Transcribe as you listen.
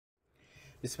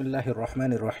Bismillahir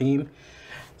Rahmanir Rahim.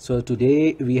 So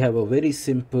today we have a very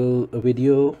simple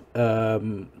video.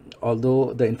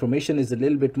 Although the information is a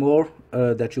little bit more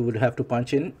that you would have to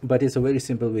punch in, but it's a very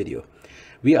simple video.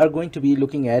 We are going to be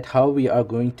looking at how we are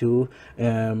going to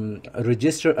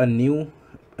register a new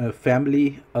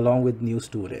family along with new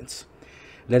students.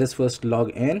 Let us first log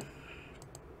in.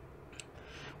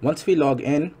 Once we log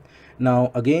in,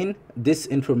 now again this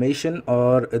information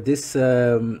or this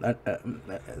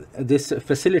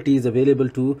facility is available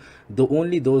to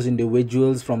only those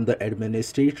individuals from the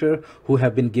administrator who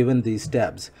have been given these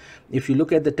tabs. If you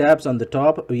look at the tabs on the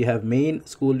top, we have main,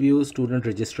 school view, student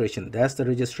registration. That's the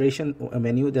registration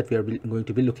menu that we are going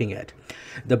to be looking at.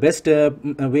 The best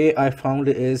way I found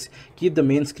is keep the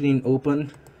main screen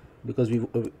open, because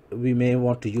we may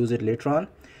want to use it later on,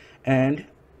 and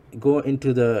go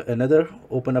into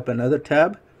open up another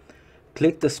tab,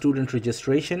 click the student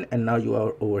registration, and now you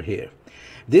are over here.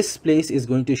 This place is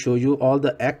going to show you all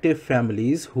the active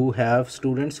families who have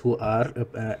students who are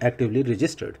actively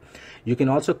registered. You can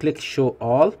also click show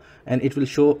all, and it will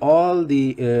show all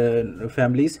the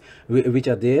families which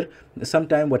are there.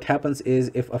 Sometime what happens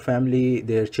is, if a family,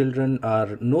 their children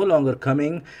are no longer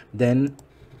coming, then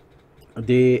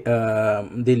they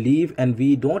leave, and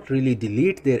we don't really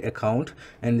delete their account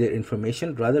and their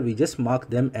information. Rather, we just mark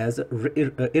them as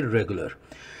irregular,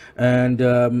 and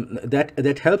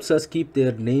that helps us keep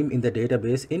their name in the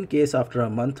database. In case after a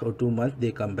month or 2 months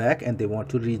they come back and they want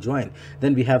to rejoin,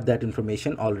 then we have that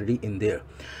information already in there.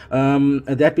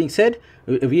 That being said,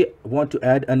 we want to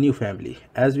add a new family.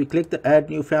 As we click the add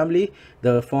new family,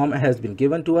 the form has been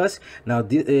given to us. Now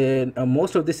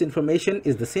most of this information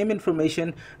is the same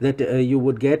information that you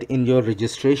would get in your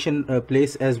registration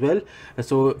place as well.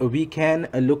 So we can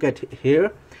look at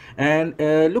here and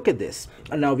look at this.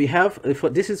 Now we have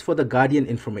this is for the guardian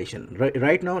information.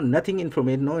 Right now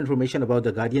no information about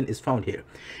the guardian is found here.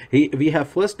 We have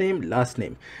first name, last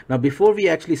name. Now before we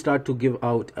actually start to give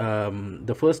out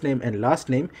the first name and last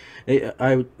name,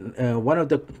 one of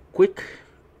the quick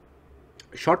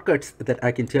shortcuts that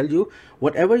I can tell you,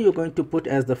 whatever you're going to put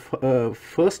as the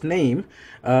first name,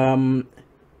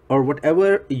 or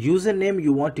whatever username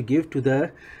you want to give to the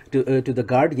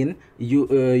guardian,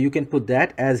 you can put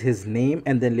that as his name,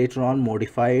 and then later on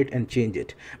modify it and change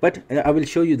it. But I will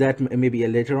show you that maybe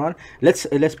later on. Let's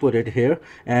put it here,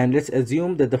 and let's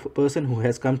assume that the person who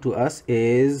has come to us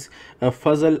is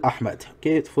Fazal Ahmed.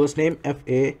 Okay, first name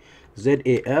Fazal,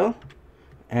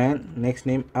 and next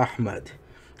name Ahmed.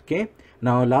 Okay,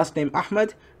 now last name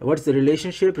Ahmed. What's the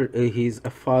relationship? He's a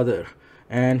father,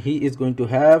 and he is going to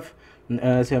have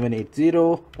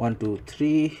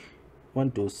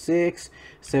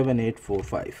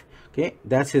 780-123-126-7845. okay,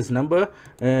 that's his number.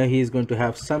 He is going to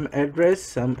have some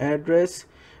address,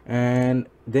 and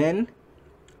then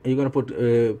you're going to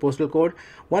put postal code.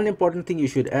 One important thing you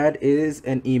should add is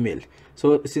an email.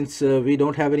 So since we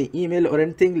don't have any email or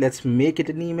anything, let's make it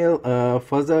an email.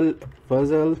 Fazal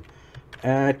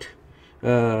at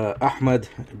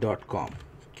ahmed.com.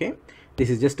 okay, this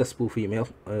is just a spoof email,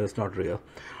 it's not real.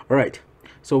 All right,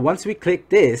 so once we click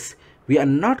this, we are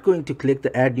not going to click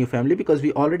the add new family, because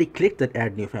we already clicked that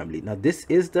add new family. Now this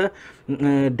is the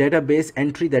database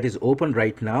entry that is open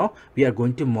right now. We are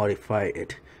going to modify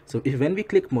it. So when we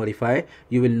click modify,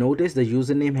 you will notice the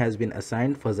username has been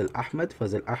assigned Fazal Ahmed.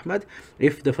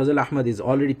 If the Fazal Ahmed is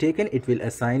already taken, it will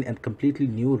assign a completely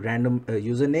new random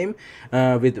username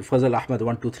with Fazal Ahmed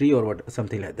 123 or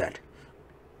something like that.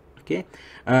 Okay,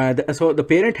 so the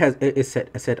parent is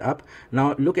set up.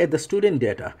 Now look at the student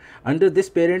data. Under this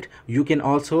parent, you can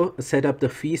also set up the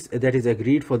fees that is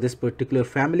agreed for this particular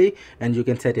family, and you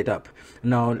can set it up.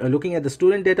 Now looking at the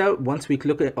student data, once we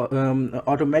click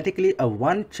automatically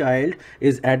one child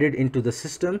is added into the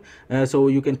system. So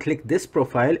you can click this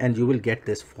profile and you will get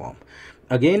this form.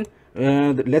 Again,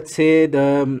 let's say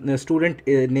the student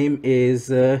name is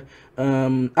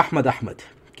Ahmed.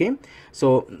 Okay,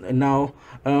 so now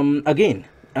again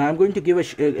I'm going to give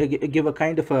a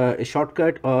kind of a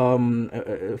shortcut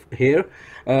here.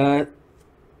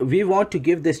 We want to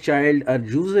give this child a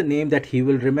username that he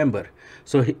will remember.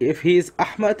 So if he is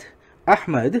Ahmed,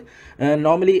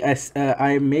 normally as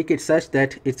I make it such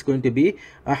that it's going to be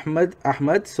Ahmed,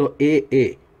 so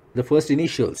AA, the first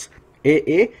initials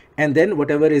AA, and then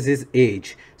whatever is his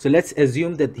age. So let's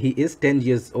assume that he is 10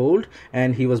 years old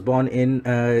and he was born in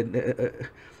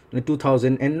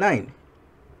 2009.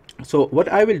 So what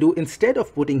I will do, instead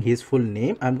of putting his full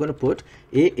name, I'm going to put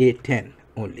AA10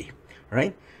 only,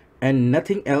 right? And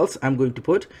nothing else I'm going to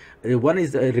put. One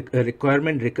is a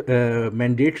requirement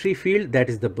mandatory field, that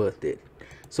is the birth date.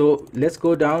 So let's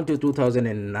go down to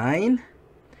 2009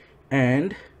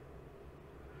 and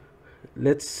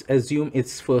let's assume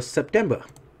it's 1st September.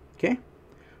 Okay,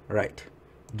 right.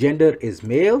 Gender is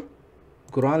male.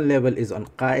 Quran level is on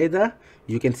Qaida.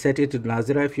 You can set it to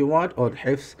Nazira if you want, or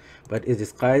Hifz, but it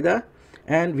is Qaida.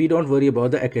 And we don't worry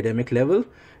about the academic level,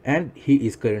 and he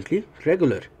is currently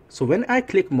regular. So when I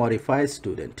click modify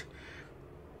student,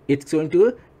 it's going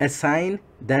to assign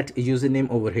that username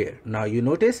over here. Now you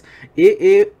notice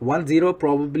AA10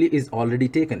 probably is already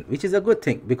taken, which is a good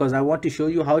thing, because I want to show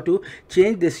you how to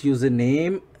change this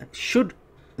username should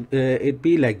it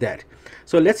be like that.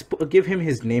 So let's give him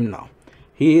his name now.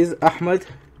 He is Ahmad,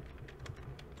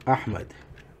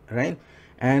 right?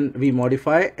 And we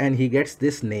modify, and he gets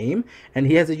this name, and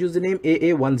he has a username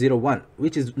AA101,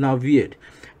 which is now weird.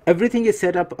 Everything is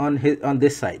set up on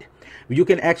this side. You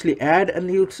can actually add a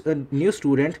new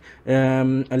student.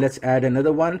 Let's add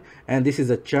another one, and this is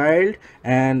a child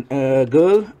and a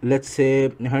girl. Let's say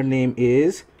her name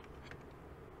is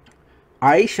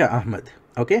Aisha Ahmad.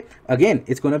 Okay, again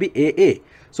it's going to be AA,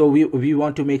 so we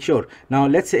want to make sure. Now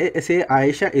let's say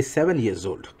Aisha is 7 years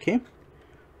old. Okay,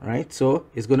 right, so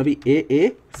it's going to be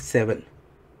AA7,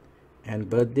 and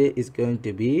birthday is going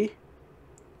to be,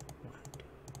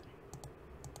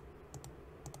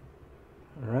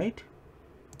 right,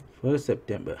 1st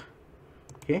September.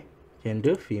 Okay,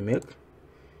 gender female,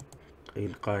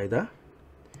 in Qaida,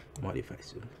 modify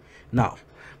student. Now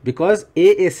because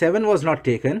AA7 was not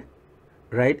taken,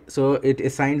 right, so it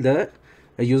assigned the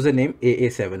username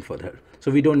AA7 for her,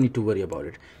 so we don't need to worry about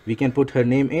it. We can put her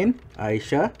name in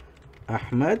Aisha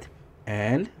Ahmad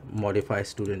and modify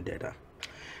student data.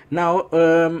 Now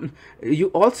you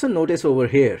also notice over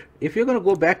here, if you're going to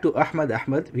go back to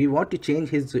Ahmad, we want to change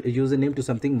his username to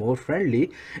something more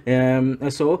friendly.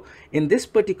 So in this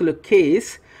particular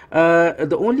case,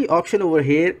 the only option over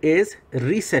here is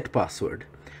reset password,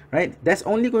 right? That's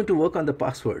only going to work on the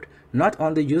password, not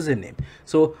on the username.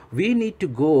 So we need to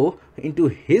go into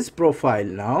his profile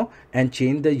now and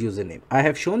change the username. I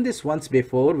have shown this once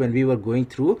before when we were going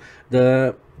through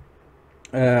the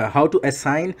how to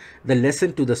assign the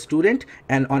lesson to the student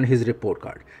and on his report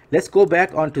card. Let's go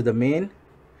back onto the main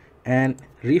and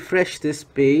refresh this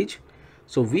page.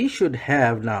 So we should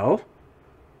have now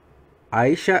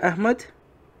Aisha Ahmad,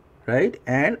 right,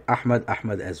 and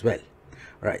Ahmad as well,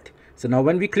 right? So now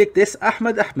when we click this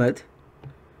Ahmad,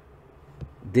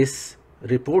 this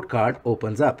report card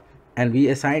opens up, and we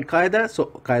assigned Qaida, so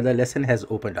Qaida lesson has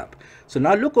opened up. So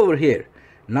now look over here.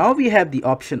 Now we have the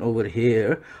option over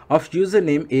here of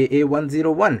username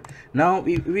AA101. Now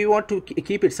we want to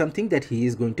keep it something that he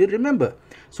is going to remember.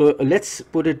 So let's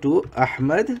put it to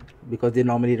Ahmad, because they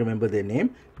normally remember their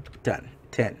name,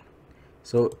 10.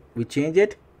 So we change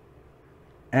it,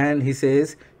 and he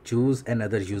says choose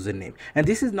another username, and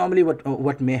this is normally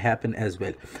what may happen as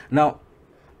well. Now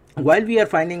while we are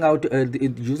finding out the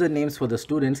usernames for the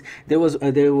students, there was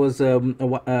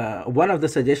one of the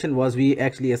suggestion was we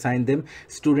actually assign them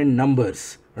student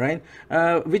numbers, right,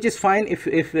 which is fine if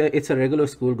it's a regular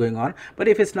school going on, but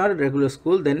if it's not a regular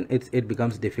school, then it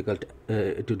becomes difficult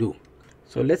to do.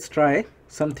 So let's try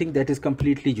something that is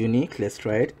completely unique. Let's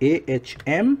try it.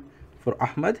 AHM for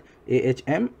Ahmad,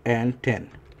 AHM and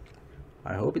 10.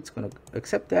 I hope it's going to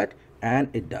accept that, and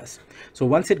it does. So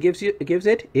once it gives it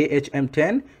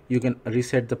AHM10, you can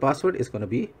reset the password. It's going to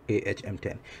be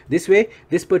AHM10. This way,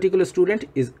 this particular student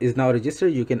is now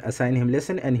registered. You can assign him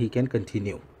lesson, and he can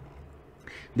continue.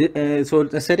 So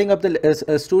setting up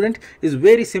the student is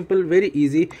very simple, very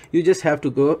easy. You just have to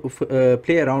go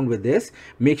play around with this.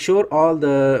 Make sure all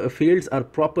the fields are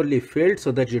properly filled so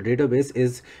that your database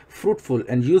is fruitful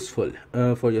and useful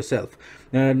for yourself,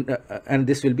 and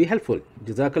this will be helpful.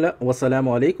 Jazakallah.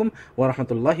 Wassalamu alaikum wa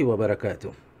rahmatullahi wa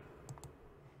barakatuh.